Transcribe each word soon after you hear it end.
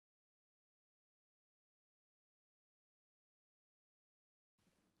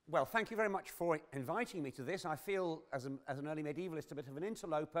Well, thank you very much for inviting me to this. I feel, as an early medievalist, a bit of an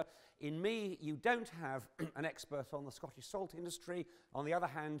interloper. In me, you don't have an expert on the Scottish salt industry. On the other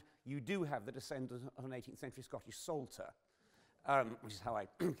hand, you do have the descendant of an 18th century Scottish salter, which is how I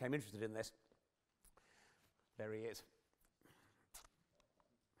became interested in this. There he is.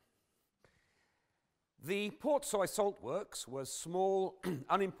 The Portsoy saltworks was small,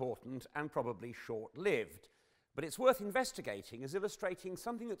 unimportant, and probably short-lived. But it's worth investigating as illustrating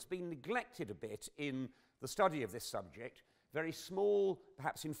something that's been neglected a bit in the study of this subject, very small,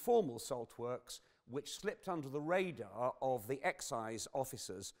 perhaps informal saltworks, which slipped under the radar of the excise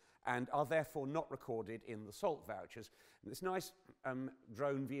officers and are therefore not recorded in the salt vouchers. And this nice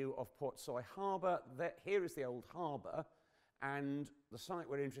drone view of Portsoy harbour. Here is the old harbour, and the site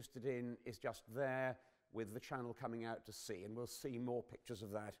we're interested in is just there with the channel coming out to sea, and we'll see more pictures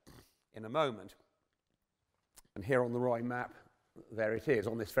of that in a moment. And here on the Roy map, there it is,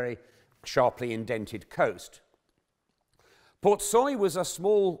 on this very sharply indented coast. Portsoy was a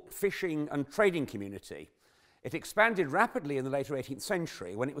small fishing and trading community. It expanded rapidly in the later 18th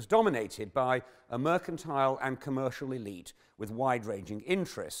century when it was dominated by a mercantile and commercial elite with wide-ranging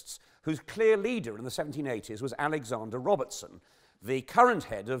interests, whose clear leader in the 1780s was Alexander Robertson, the current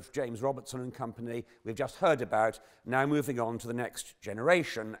head of James Robertson and Company we've just heard about, now moving on to the next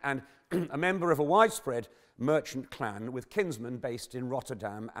generation, and a member of a widespread merchant clan with kinsmen based in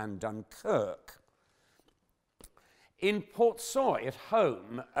Rotterdam and Dunkirk. In Portsoy at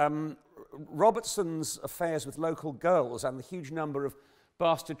home, Robertson's affairs with local girls and the huge number of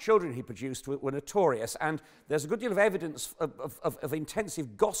bastard children he produced were notorious, and there's a good deal of evidence of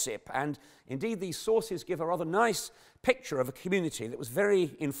intensive gossip, and indeed these sources give a rather nice picture of a community that was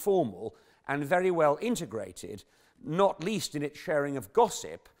very informal and very well integrated, not least in its sharing of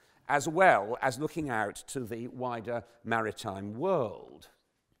gossip, as well as looking out to the wider maritime world.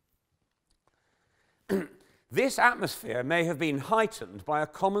 This atmosphere may have been heightened by a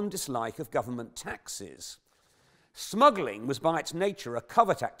common dislike of government taxes. Smuggling was by its nature a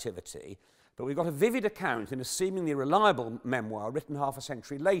covert activity, but we've got a vivid account in a seemingly reliable memoir written half a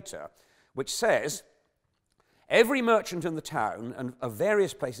century later, which says, every merchant in the town and of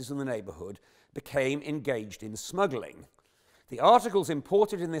various places in the neighbourhood became engaged in smuggling. The articles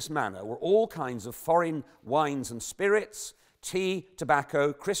imported in this manner were all kinds of foreign wines and spirits, tea,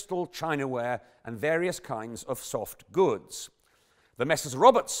 tobacco, crystal, chinaware, and various kinds of soft goods. The Messrs.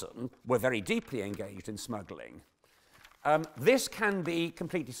 Robertson were very deeply engaged in smuggling. This can be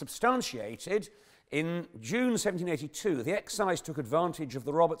completely substantiated. In June 1782, the excise took advantage of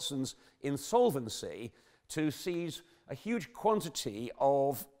the Robertsons' insolvency to seize a huge quantity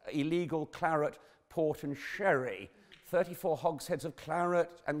of illegal claret, port, and sherry. 34 hogsheads of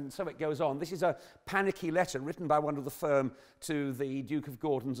claret, and so it goes on. This is a panicky letter written by one of the firm to the Duke of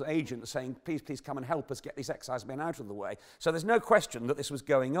Gordon's agent saying, please, please come and help us get these excise men out of the way. So there's no question that this was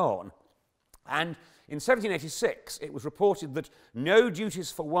going on. And in 1786, it was reported that no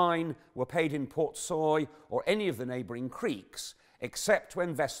duties for wine were paid in Portsoy or any of the neighbouring creeks, except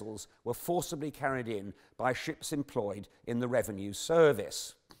when vessels were forcibly carried in by ships employed in the revenue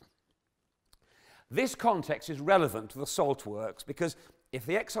service. This context is relevant to the salt works because if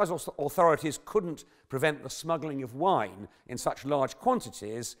the excise authorities couldn't prevent the smuggling of wine in such large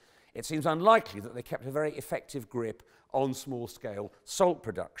quantities, it seems unlikely that they kept a very effective grip on small-scale salt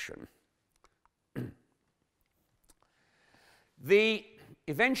production. The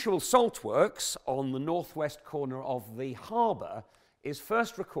eventual salt works on the northwest corner of the harbour is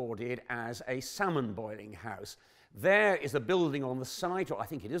first recorded as a salmon boiling house. There is a building on the site, or I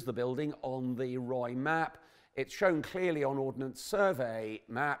think it is the building, on the Roy map. It's shown clearly on Ordnance Survey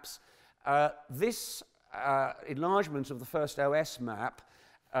maps. This enlargement of the first OS map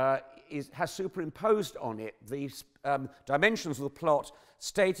has superimposed on it the dimensions of the plot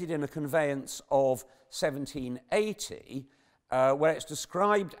stated in a conveyance of 1780, where it's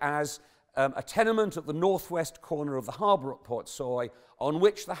described as a tenement at the northwest corner of the harbour at Portsoy, on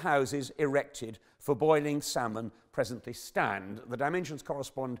which the houses erected for boiling salmon presently stand. The dimensions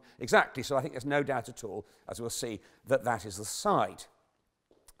correspond exactly, so I think there's no doubt at all, as we'll see, that that is the site.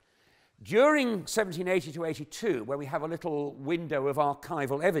 During 1780 to 82, where we have a little window of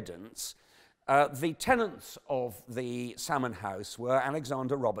archival evidence, the tenants of the salmon house were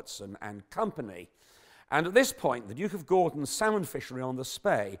Alexander Robertson and Company. And at this point, the Duke of Gordon's salmon fishery on the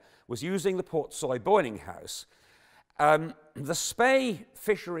Spey was using the Portsoy boiling house. The Spey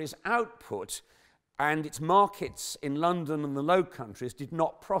fishery's output and its markets in London and the Low Countries did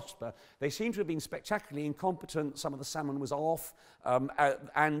not prosper. They seem to have been spectacularly incompetent. Some of the salmon was off,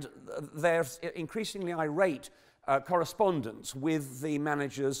 and their increasingly irate correspondence with the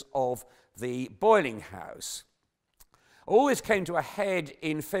managers of the boiling house. All this came to a head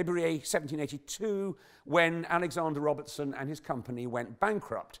in February 1782 when Alexander Robertson and his company went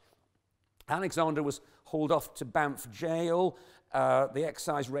bankrupt. Alexander was hauled off to Banff jail. The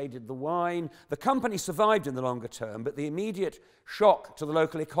excise raided the wine. The company survived in the longer term, but the immediate shock to the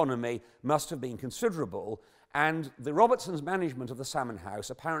local economy must have been considerable, and the Robertsons' management of the salmon house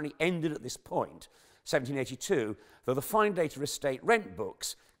apparently ended at this point, 1782, though the Findlater estate rent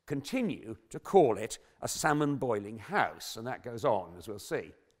books continue to call it a salmon boiling house, and that goes on, as we'll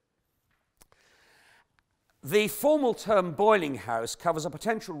see. The formal term boiling house covers a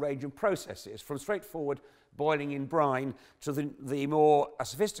potential range of processes, from straightforward boiling in brine to the more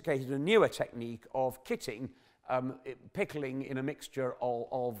sophisticated and newer technique of kitting, pickling in a mixture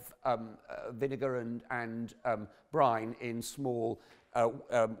of vinegar and brine in small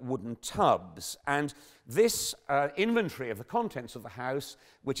wooden tubs. And this inventory of the contents of the house,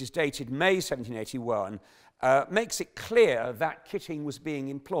 which is dated May 1781, makes it clear that kitting was being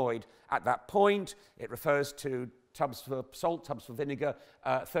employed at that point. It refers to tubs for salt, tubs for vinegar,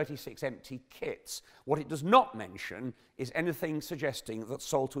 36 empty kits. What it does not mention is anything suggesting that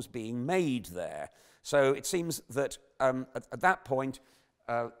salt was being made there. So it seems that at that point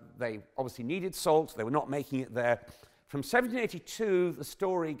they obviously needed salt, they were not making it there. From 1782 the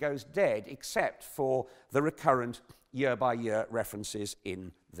story goes dead except for the recurrent year-by-year references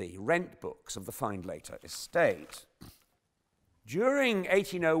in the rent books of the Findlater estate. During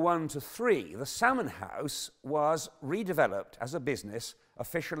 1801 to 3, the salmon house was redeveloped as a business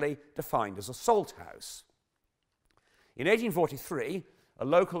officially defined as a salt house. In 1843, a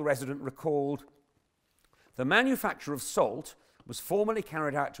local resident recalled, "The manufacture of salt was formerly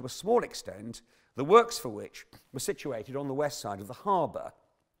carried out to a small extent, the works for which were situated on the west side of the harbour.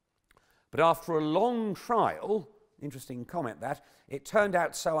 But after a long trial," interesting comment that, "it turned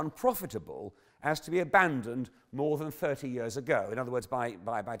out so unprofitable as to be abandoned more than 30 years ago," in other words, by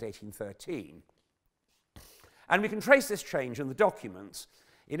about 1813. And we can trace this change in the documents.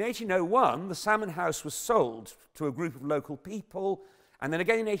 In 1801, the salmon house was sold to a group of local people, and then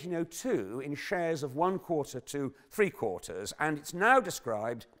again in 1802 in shares of 1/4 to 3/4, and it's now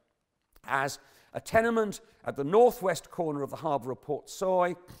described as a tenement at the northwest corner of the harbour of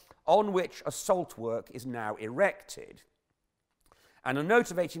Portsoy, on which a salt work is now erected. And a note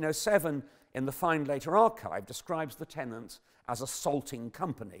of 1807 in the Findlater archive describes the tenants as a salting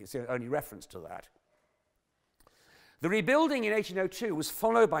company. It's the only reference to that. The rebuilding in 1802 was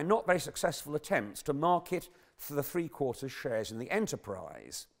followed by not very successful attempts to market for the 3/4 shares in the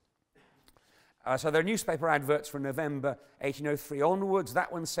enterprise. So there are newspaper adverts from November 1803 onwards.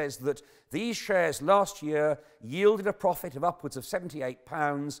 That one says that these shares last year yielded a profit of upwards of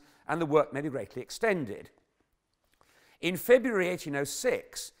 £78 and the work may be greatly extended. In February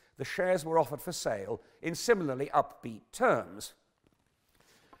 1806, the shares were offered for sale in similarly upbeat terms.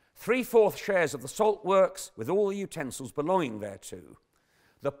 3/4 shares of the salt works with all the utensils belonging thereto.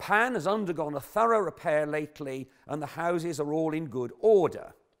 The pan has undergone a thorough repair lately and the houses are all in good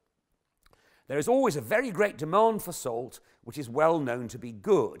order. There is always a very great demand for salt, which is well known to be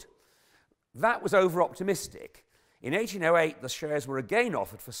good. That was over-optimistic. In 1808, the shares were again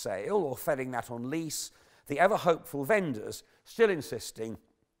offered for sale, or selling that on lease, the ever-hopeful vendors still insisting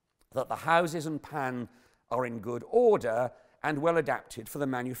that the houses and pan are in good order and well adapted for the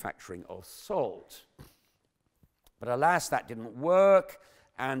manufacturing of salt. But alas, that didn't work,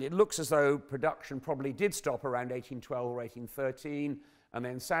 and it looks as though production probably did stop around 1812 or 1813, and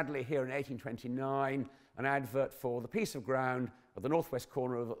then sadly here in 1829, an advert for the piece of ground at the northwest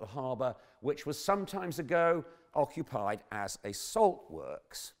corner of the harbour, which was some times ago occupied as a salt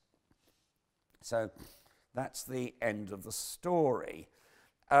works. So that's the end of the story.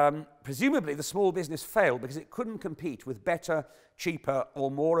 Presumably the small business failed because it couldn't compete with better, cheaper or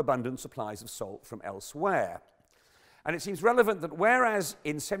more abundant supplies of salt from elsewhere. And it seems relevant that whereas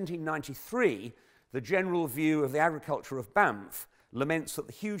in 1793 the general view of the agriculture of Banff laments that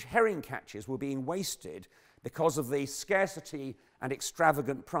the huge herring catches were being wasted because of the scarcity and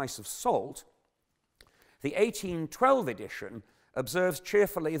extravagant price of salt, the 1812 edition observes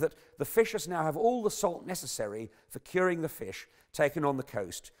cheerfully that the fishers now have all the salt necessary for curing the fish taken on the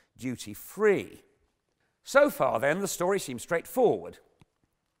coast duty-free. So far, then, the story seems straightforward.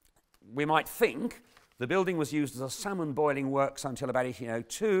 We might think the building was used as a salmon boiling works until about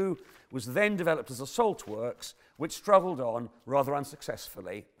 1802, was then developed as a salt works, which struggled on rather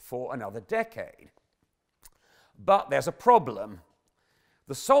unsuccessfully for another decade. But there's a problem.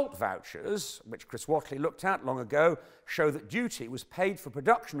 The salt vouchers, which Chris Watley looked at long ago, show that duty was paid for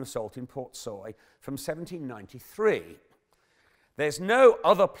production of salt in Portsoy from 1793. There's no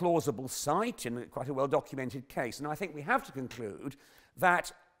other plausible site in quite a well-documented case, and I think we have to conclude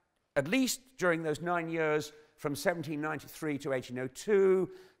that at least during those 9 years from 1793 to 1802,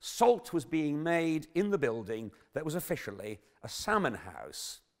 salt was being made in the building that was officially a salmon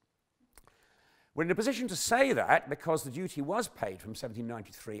house. We're in a position to say that because the duty was paid from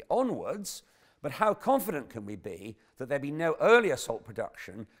 1793 onwards, but how confident can we be that there'd be no earlier salt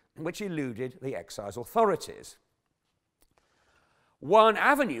production which eluded the excise authorities? One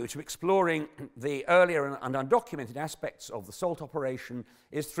avenue to exploring the earlier and undocumented aspects of the salt operation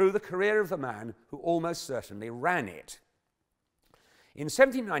is through the career of the man who almost certainly ran it. In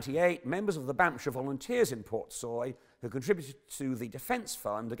 1798, members of the Banffshire Volunteers in Portsoy, who contributed to the Defence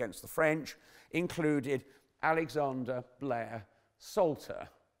Fund against the French, included Alexander Blair Salter.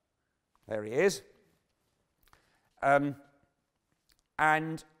 There he is. And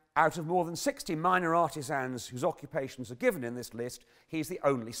out of more than 60 minor artisans whose occupations are given in this list, he's the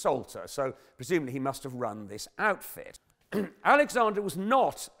only salter, so presumably he must have run this outfit. Alexander was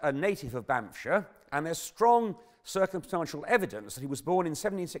not a native of Banffshire, and there's strong circumstantial evidence that he was born in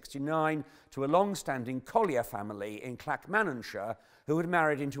 1769 to a long-standing collier family in Clackmannanshire who had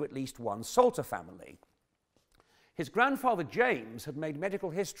married into at least one salter family. His grandfather James had made medical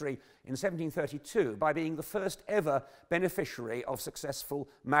history in 1732 by being the first ever beneficiary of successful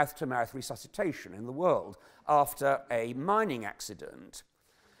mouth-to-mouth resuscitation in the world after a mining accident.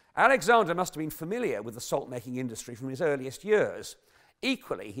 Alexander must have been familiar with the salt-making industry from his earliest years.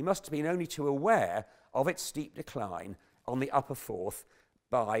 Equally, he must have been only too aware of its steep decline on the Upper Forth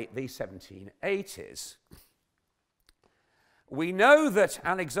by the 1780s. We know that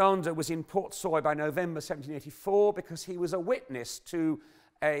Alexander was in Portsoy by November 1784 because he was a witness to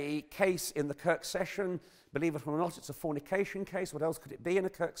a case in the Kirk Session. Believe it or not, it's a fornication case. What else could it be in a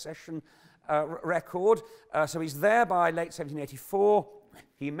Kirk Session record? So he's there by late 1784.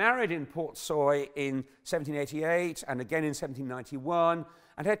 He married in Portsoy in 1788 and again in 1791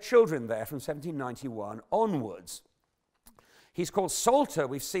 and had children there from 1791 onwards. He's called Salter,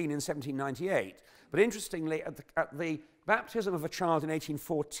 we've seen in 1798, but interestingly, at the baptism of a child in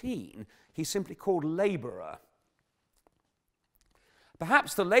 1814, he's simply called labourer.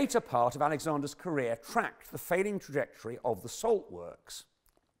 Perhaps the later part of Alexander's career tracked the failing trajectory of the saltworks.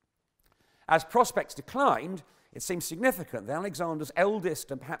 As prospects declined, it seems significant that Alexander's eldest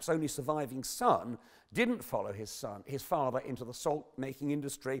and perhaps only surviving son didn't follow his father into the salt-making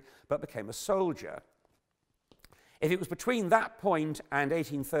industry, but became a soldier. If it was between that point and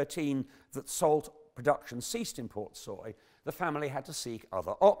 1813 that salt production ceased in Portsoy, the family had to seek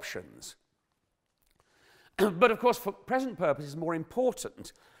other options. But of course, for present purposes, more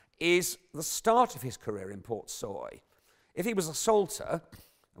important is the start of his career in Portsoy. If he was a salter,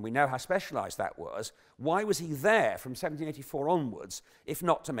 and we know how specialised that was, why was he there from 1784 onwards, if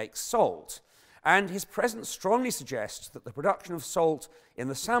not to make salt? And his presence strongly suggests that the production of salt in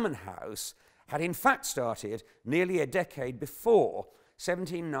the salmon house had in fact started nearly a decade before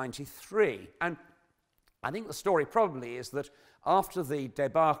 1793. And I think the story probably is that after the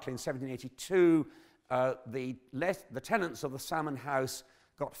debacle in 1782, the tenants of the salmon house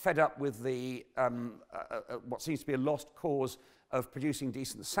got fed up with the what seems to be a lost cause of producing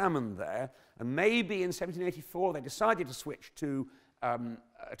decent salmon there, and maybe in 1784 they decided to switch to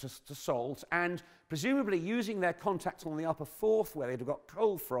salt, and presumably using their contacts on the Upper Forth, where they'd got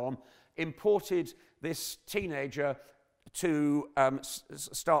coal from, imported this teenager to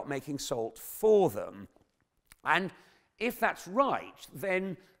start making salt for them. And if that's right,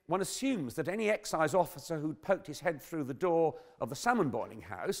 then one assumes that any excise officer who'd poked his head through the door of the salmon boiling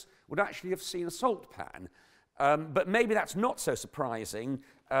house would actually have seen a salt pan. But maybe that's not so surprising,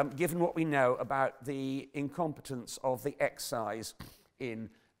 given what we know about the incompetence of the excise in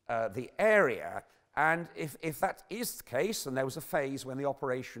the area. And if that is the case, and there was a phase when the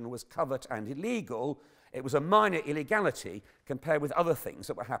operation was covert and illegal, it was a minor illegality compared with other things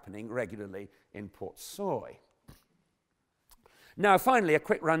that were happening regularly in Portsoy. Now, finally, a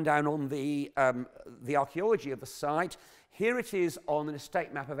quick rundown on the archaeology of the site. Here it is on an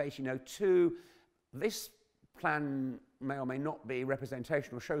estate map of 1802. This plan may or may not be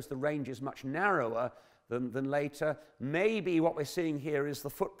representational, shows the ranges much narrower than later. Maybe what we're seeing here is the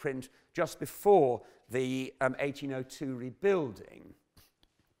footprint just before the 1802 rebuilding.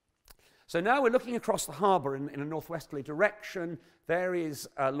 So now we're looking across the harbour in a northwesterly direction. There is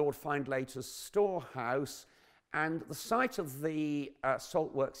Lord Findlater's storehouse, and the site of the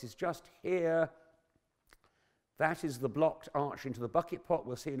saltworks is just here. That is the blocked arch into the bucket pot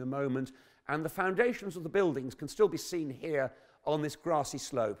we'll see in a moment, and the foundations of the buildings can still be seen here on this grassy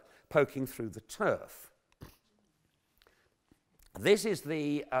slope poking through the turf. This is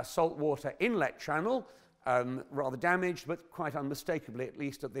the saltwater inlet channel, rather damaged, but quite unmistakably, at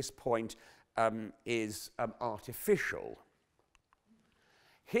least at this point, is artificial.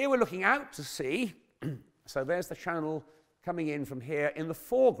 Here we're looking out to sea, so there's the channel coming in from here. In the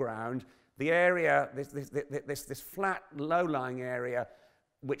foreground, the area, this flat, low-lying area,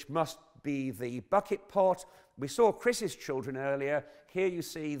 which must be the bucket pot. We saw Chris's children earlier. Here you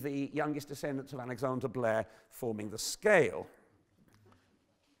see the youngest descendants of Alexander Blair forming the scale.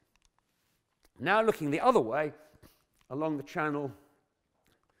 Now looking the other way, along the channel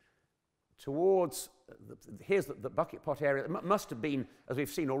towards, here's the bucket pot area. It must have been, as we've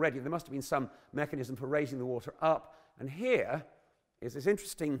seen already, there must have been some mechanism for raising the water up. And here is this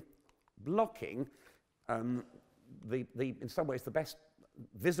interesting blocking, in some ways the best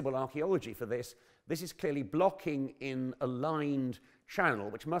visible archaeology for this. This is clearly blocking in a lined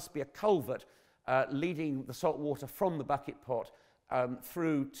channel, which must be a culvert leading the salt water from the bucket pot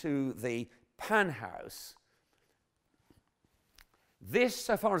through to the pan house. This,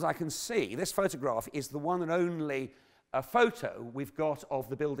 so far as I can see, this photograph is the one and only photo we've got of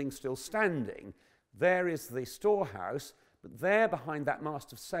the building still standing. There is the storehouse, but there behind that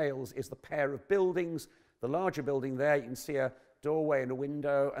mast of sails is the pair of buildings. The larger building there, you can see a doorway and a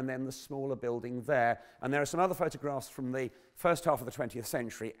window, and then the smaller building there. And there are some other photographs from the first half of the 20th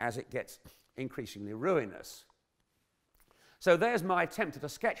century as it gets increasingly ruinous. So there's my attempt at a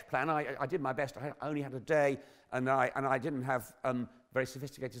sketch plan. I did my best. I only had a day, and I didn't have very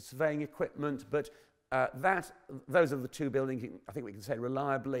sophisticated surveying equipment, but those are the two buildings, I think we can say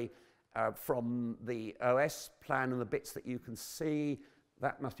reliably, from the OS plan and the bits that you can see.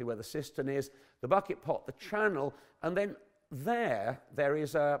 That must be where the cistern is. The bucket pot, the channel, and then there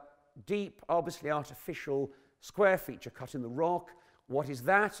is a deep, obviously artificial square feature cut in the rock. What is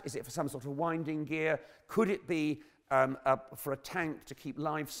that? Is it for some sort of winding gear? Could it be for a tank to keep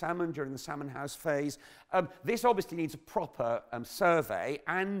live salmon during the salmon house phase? This obviously needs a proper survey,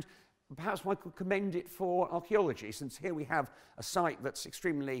 and perhaps one could commend it for archaeology, since here we have a site that's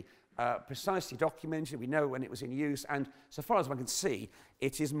extremely precisely documented. We know when it was in use, and so far as one can see,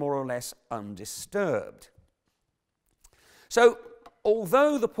 it is more or less undisturbed. So,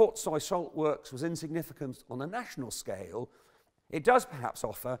 although the Portsoy salt works was insignificant on a national scale, it does perhaps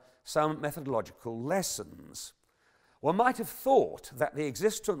offer some methodological lessons. One might have thought that the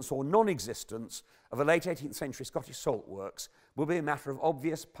existence or non-existence of the late 18th century Scottish salt works would be a matter of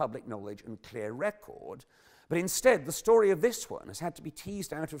obvious public knowledge and clear record, but instead the story of this one has had to be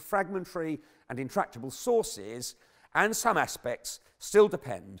teased out of fragmentary and intractable sources, and some aspects still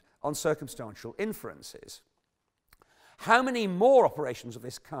depend on circumstantial inferences. How many more operations of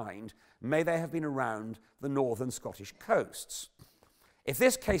this kind may there have been around the northern Scottish coasts? If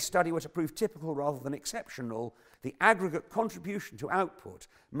this case study were to prove typical rather than exceptional, the aggregate contribution to output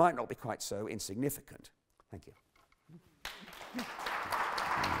might not be quite so insignificant. Thank you.